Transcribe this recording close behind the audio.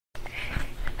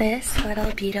This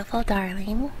little beautiful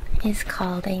darling is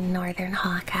called a northern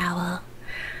hawk owl.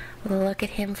 Look at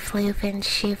him floof and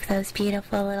shoof those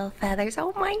beautiful little feathers.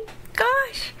 Oh my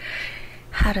gosh!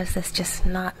 How does this just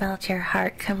not melt your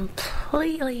heart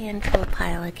completely into a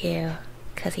pile of goo?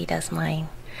 'Cause he does mine.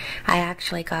 I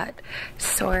actually got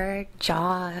sore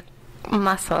jaw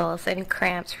muscles and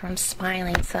cramps from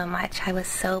smiling so much. I was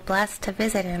so blessed to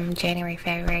visit him January,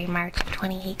 February, March of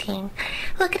 2018.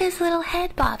 Look at his little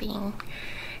head bobbing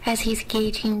as he's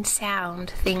gauging sound,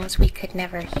 things we could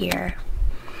never hear.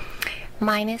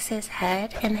 Minus his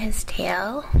head and his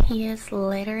tail, he is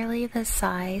literally the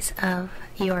size of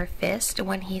your fist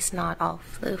when he's not all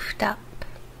floofed up.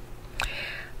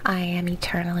 I am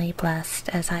eternally blessed,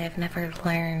 as I have never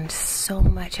learned so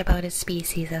much about a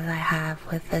species as I have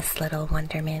with this little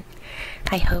wonderment.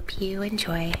 I hope you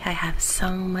enjoy. I have so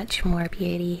much more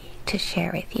beauty to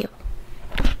share with you.